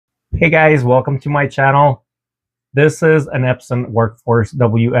Hey guys, welcome to my channel. This is an Epson Workforce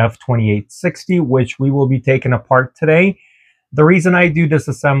WF-2860, which we will be taking apart today. The reason I do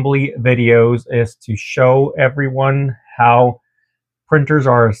disassembly videos is to show everyone how printers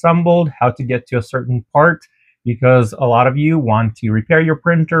are assembled, how to get to a certain part, because a lot of you want to repair your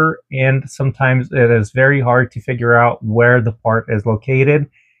printer and sometimes it is very hard to figure out where the part is located.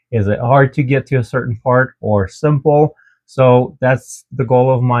 Is it hard to get to a certain part or simple? So that's the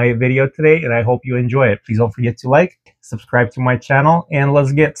goal of my video today, and I hope you enjoy it. Please don't forget to like, subscribe to my channel, and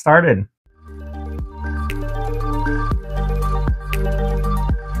let's get started.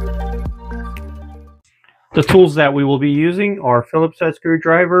 The tools that we will be using are Phillips head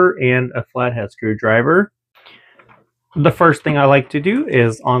screwdriver and a flathead screwdriver. The first thing I like to do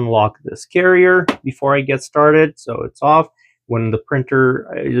is unlock this carrier before I get started, so it's off. When the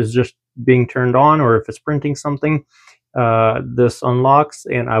printer is just being turned on, or if it's printing something, this unlocks,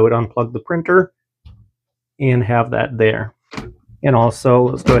 and I would unplug the printer and have that there. And also,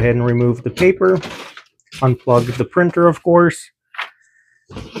 let's go ahead and remove the paper, unplug the printer, of course.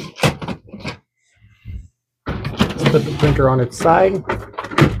 Put the printer on its side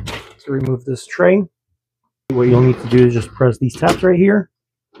to remove this tray. What you'll need to do is just press these tabs right here,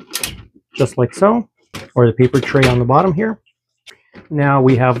 just like so, or the paper tray on the bottom here. Now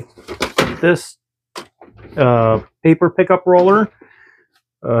we have this paper pickup roller.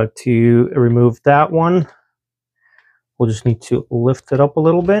 To remove that one, we'll just need to lift it up a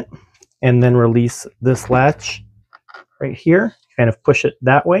little bit and then release this latch right here, kind of push it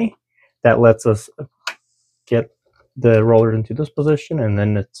that way. That lets us get the roller into this position, and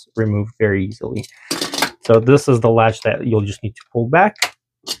then it's removed very easily. So this is the latch that you'll just need to pull back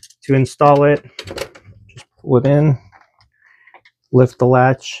to install it. Just pull it in, lift the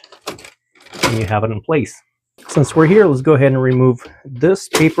latch, and you have it in place. Since we're here, let's go ahead and remove this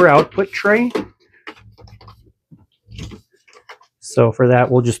paper output tray. So for that,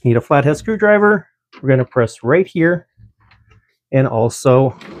 we'll just need a flathead screwdriver. We're going to press right here, and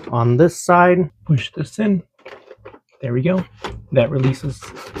also on this side, push this in. There we go. That releases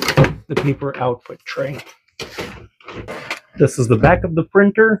the paper output tray. This is the back of the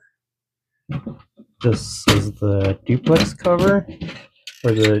printer. This is the Duplex cover,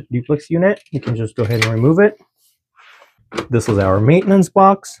 or the Duplex unit. You can just go ahead and remove it. This is our maintenance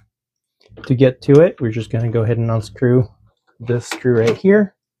box. To get to it, we're just going to go ahead and unscrew this screw right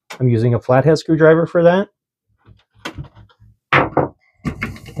here. I'm using a flathead screwdriver for that.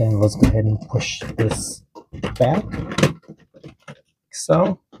 Then let's go ahead and push this back.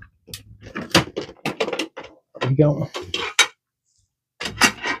 So, there we go.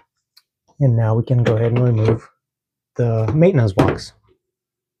 And now we can go ahead and remove the maintenance box.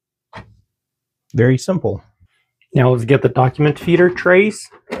 Very simple. Now let's get the document feeder trays.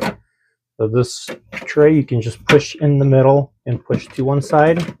 So this tray you can just push in the middle and push to one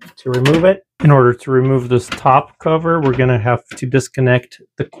side to remove it. In order to remove this top cover, we're going to have to disconnect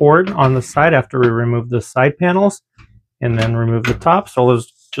the cord on the side after we remove the side panels, and then remove the top. So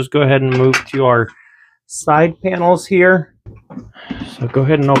let's just go ahead and move to our side panels here. So go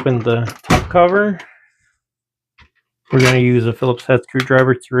ahead and open the top cover. We're going to use a Phillips head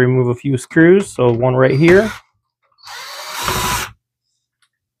screwdriver to remove a few screws. So one right here.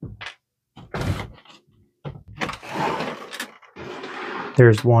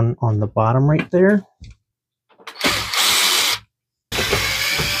 There's one on the bottom right there. Go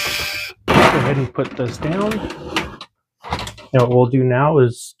ahead and put this down. Now what we'll do now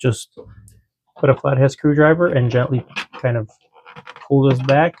is just put a flathead screwdriver and gently kind of pull this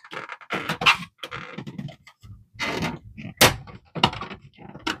back.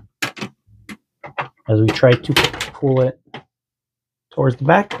 As we try to pull it towards the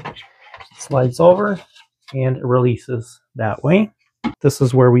back, it slides over and it releases that way. This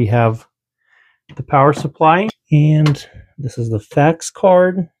is where we have the power supply, and this is the fax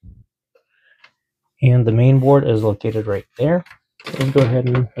card, and the main board is located right there. Let's go ahead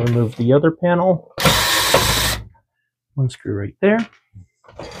and remove the other panel. One screw right there.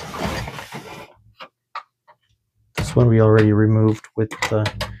 This one we already removed with the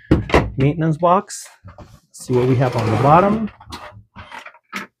maintenance box. Let's see what we have on the bottom.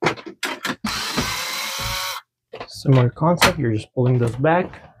 Similar concept, you're just pulling this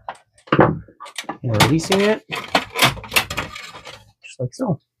back and releasing it, just like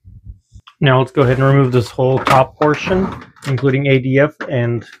so. Now let's go ahead and remove this whole top portion, including ADF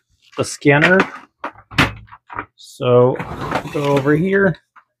and the scanner. So go over here.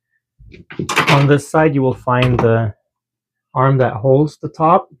 On this side, you will find the arm that holds the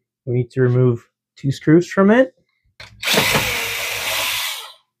top. We need to remove 2 screws from it.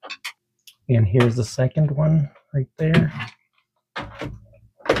 And here's the second one right there.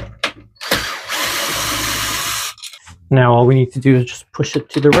 Now all we need to do is just push it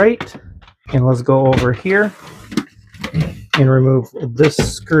to the right. And let's go over here and remove this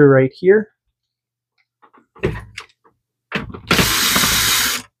screw right here.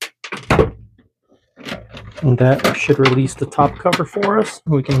 And that should release the top cover for us.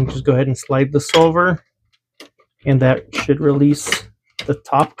 We can just go ahead and slide this over. And that should release the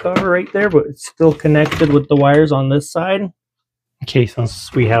top cover right there, but it's still connected with the wires on this side. Okay,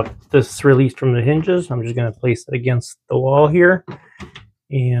 since we have this released from the hinges, I'm just going to place it against the wall here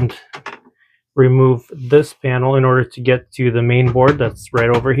and remove this panel in order to get to the main board that's right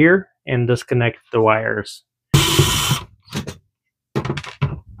over here and disconnect the wires.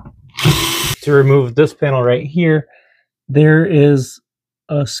 To remove this panel right here, there is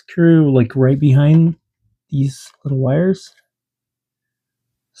a screw like right behind these little wires.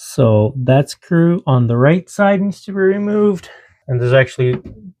 So that screw on the right side needs to be removed. And there's actually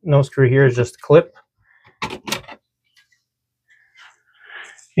no screw here, it's just a clip.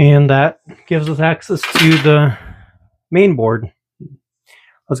 And that gives us access to the main board.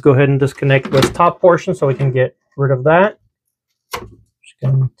 Let's go ahead and disconnect this top portion so we can get rid of that. Just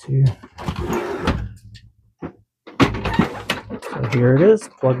going to... So here it is,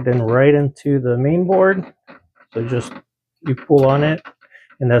 plugged in right into the main board. So just you pull on it,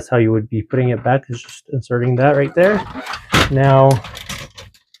 and that's how you would be putting it back, is just inserting that right there. Now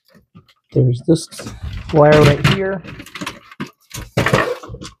there's this wire right here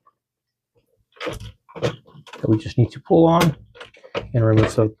that we just need to pull on and remove.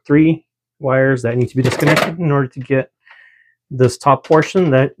 So 3 wires that need to be disconnected in order to get this top portion.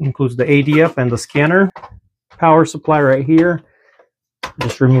 That includes the ADF and the scanner. Power supply right here.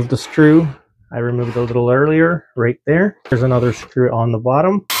 Just remove the screw. I removed a little earlier right there. There's another screw on the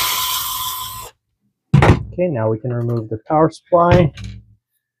bottom. Okay, now we can remove the power supply.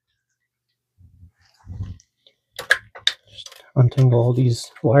 Just untangle all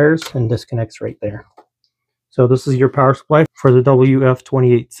these wires and disconnects right there. So this is your power supply for the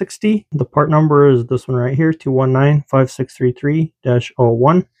WF-2860. The part number is this one right here,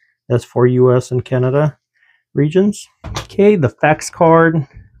 219-5633-01. That's for US and Canada regions. Okay, the fax card.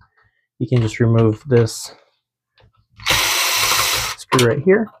 You can just remove this screw right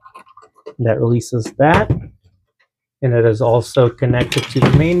here. That releases that. And it is also connected to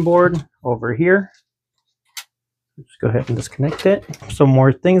the main board over here. Just go ahead and disconnect it. Some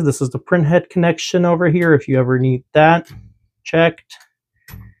more things. This is the printhead connection over here if you ever need that checked.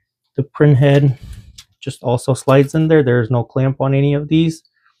 The printhead just also slides in there. There is no clamp on any of these.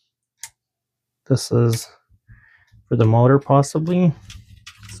 This is for the motor possibly.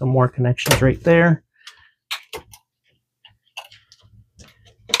 Some more connections right there.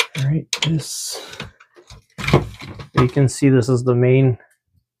 All right, this, you can see this is the main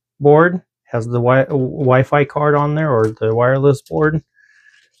board. Has the Wi-Fi card on there, or the wireless board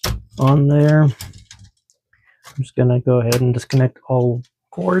on there. I'm just gonna go ahead and disconnect all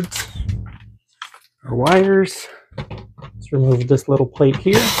cords or wires. Let's remove this little plate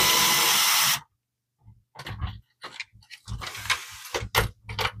here.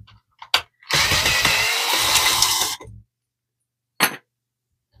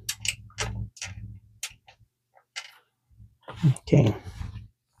 Okay,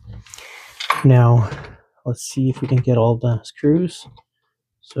 now let's see if we can get all the screws.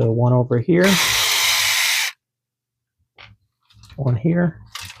 So one over here, one here.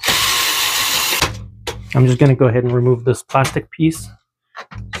 I'm just going to go ahead and remove this plastic piece.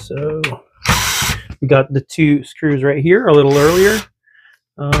 So we got the 2 screws right here a little earlier,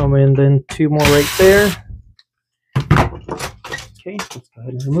 and then 2 more right there. Okay, let's go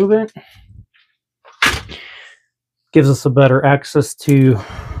ahead and remove it. Gives us a better access to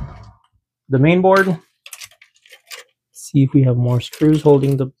the main board. See if we have more screws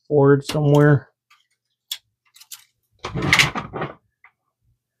holding the board somewhere.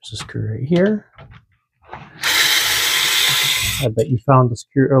 There's a screw right here. I bet you found the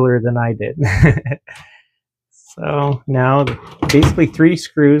screw earlier than I did. So now basically 3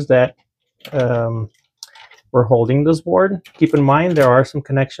 screws that were holding this board. Keep in mind there are some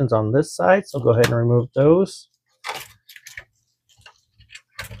connections on this side, so go ahead and remove those.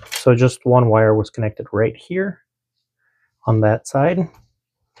 So just one wire was connected right here on that side.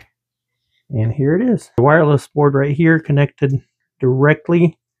 And here it is. The wireless board right here connected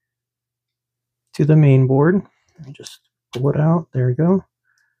directly to the main board. Just pull it out. There we go.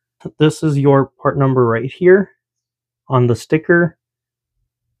 This is your part number right here on the sticker.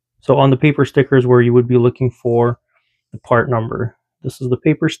 So on the paper stickers where you would be looking for the part number. This is the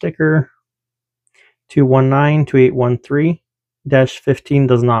paper sticker. 2192813-15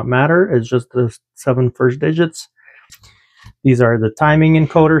 does not matter. It's just the 7 first digits. These are the timing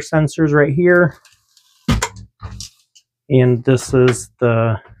encoder sensors right here. And this is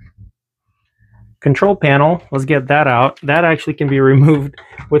the control panel. Let's get that out. That actually can be removed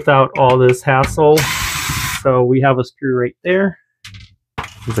without all this hassle. So we have a screw right there.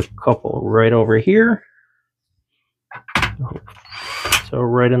 There's a couple right over here. So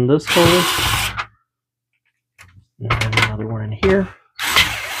right in this hole. And another one in here.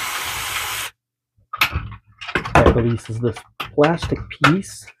 That releases this plastic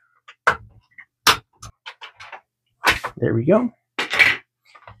piece. There we go.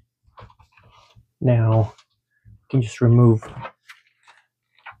 Now we can just remove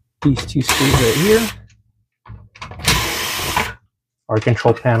these 2 screws right here. Our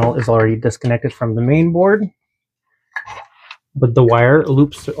control panel is already disconnected from the main board, but the wire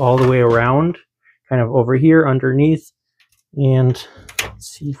loops all the way around, kind of over here underneath. And let's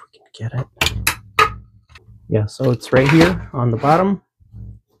see if we can get it. Yeah, so it's right here on the bottom.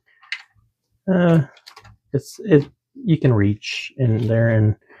 You can reach in there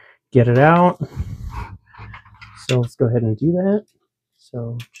and get it out. So let's go ahead and do that.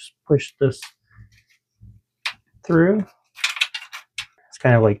 So just push this through. It's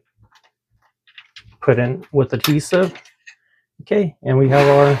kind of like put in with adhesive. Okay, and we have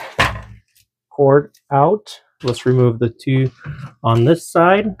our cord out. Let's remove the 2 on this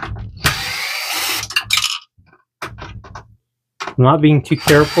side. I'm not being too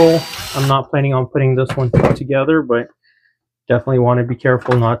careful. I'm not planning on putting this one together, but definitely want to be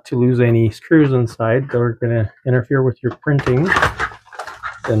careful not to lose any screws inside that are going to interfere with your printing.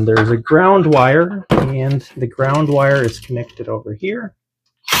 Then there's a ground wire, and the ground wire is connected over here.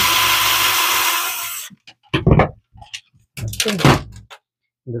 Okay.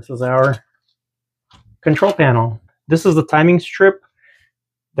 This is our control panel. This is the timing strip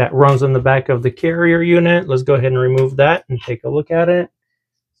that runs in the back of the carrier unit. Let's go ahead and remove that and take a look at it.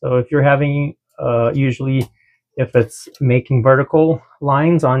 So if you're having, usually if it's making vertical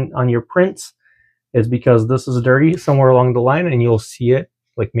lines on your prints, is because this is dirty somewhere along the line, and you'll see it,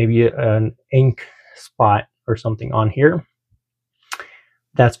 like maybe an ink spot or something on here.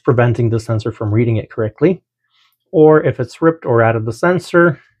 That's preventing the sensor from reading it correctly. Or if it's ripped or out of the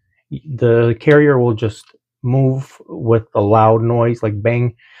sensor, the carrier will just move with a loud noise like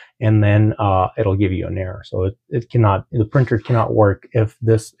bang, and then it'll give you an error. So the printer cannot work if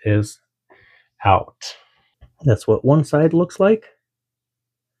this is out. That's what one side looks like.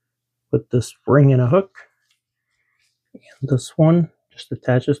 Put this spring in a hook, and this one just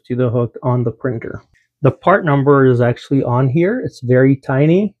attaches to the hook on the printer. The part number is actually on here. It's very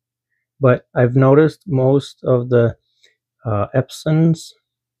tiny, but I've noticed most of the Epsons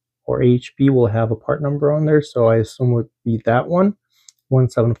or HP will have a part number on there, so I assume it would be that one,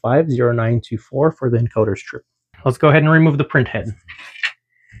 1750924 for the encoder strip. Let's go ahead and remove the print head.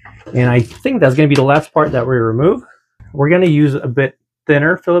 And I think that's going to be the last part that we remove. We're going to use a bit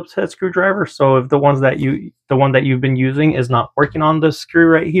thinner Phillips head screwdriver. So if the one that you've been using is not working on this screw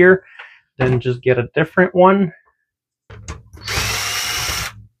right here, then just get a different one.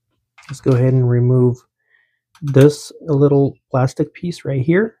 Let's go ahead and remove this little plastic piece right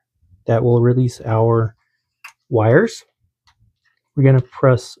here that will release our wires. We're going to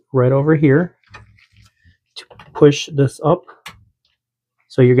press right over here to push this up.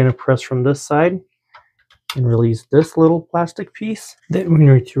 So you're going to press from this side and release this little plastic piece. Then we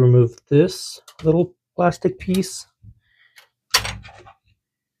need to remove this little plastic piece.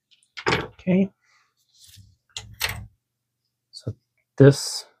 Okay. So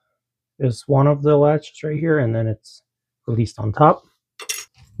this is one of the latches right here, and then it's released on top.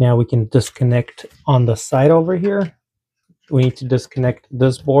 Now we can disconnect on the side over here. We need to disconnect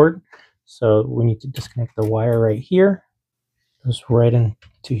this board. So we need to disconnect the wire right here. Goes right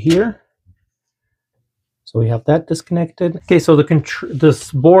into here. So we have that disconnected. Okay, so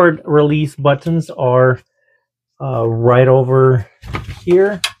this board release buttons are right over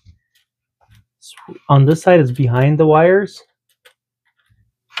here. So on this side is behind the wires.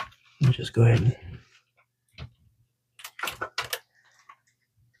 Let me just go ahead and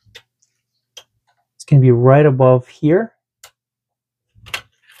it's going to be right above here.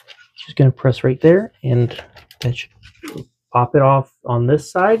 Just going to press right there, and that should pop it off on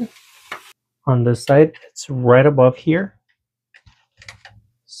this side. On this side, it's right above here.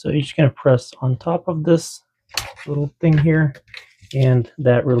 So you're just going to press on top of this little thing here, and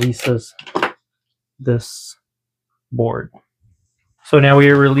that releases this board. So now we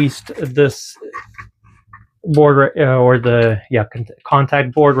released this board, or the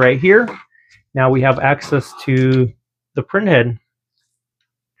contact board right here. Now we have access to the printhead.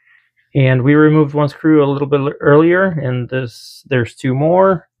 And we removed one screw a little bit earlier, and there's two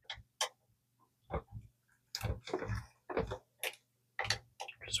more.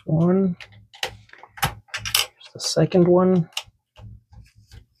 There's one. There's the second one.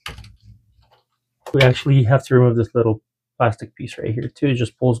 We actually have to remove this little plastic piece right here too. It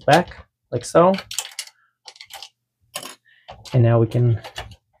just pulls back like so. And now we can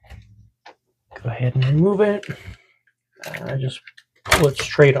go ahead and remove it. Just pull it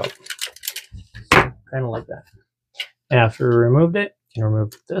straight up. Kind of like that. After we removed it, you can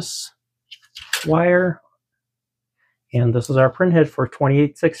remove this wire. And this is our printhead for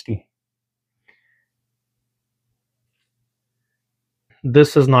 2860.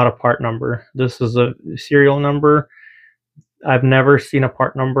 This is not a part number. This is a serial number. I've never seen a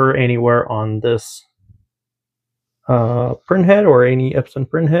part number anywhere on this printhead or any Epson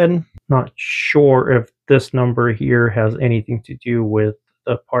printhead. Not sure if this number here has anything to do with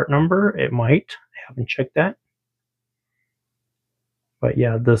the part number. It might. I haven't checked that. But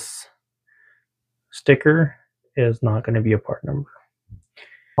yeah, this sticker is not going to be a part number.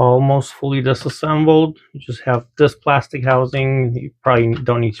 Almost fully disassembled. You just have this plastic housing. You probably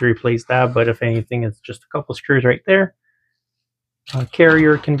don't need to replace that, but if anything, it's just a couple screws right there.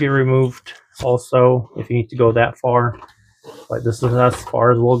 Carrier can be removed also if you need to go that far, but this is as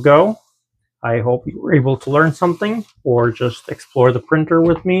far as we'll go. I hope you were able to learn something or just explore the printer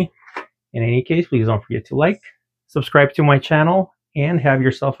with me. In any case, please don't forget to like, subscribe to my channel, and have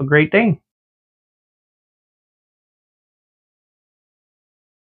yourself a great day.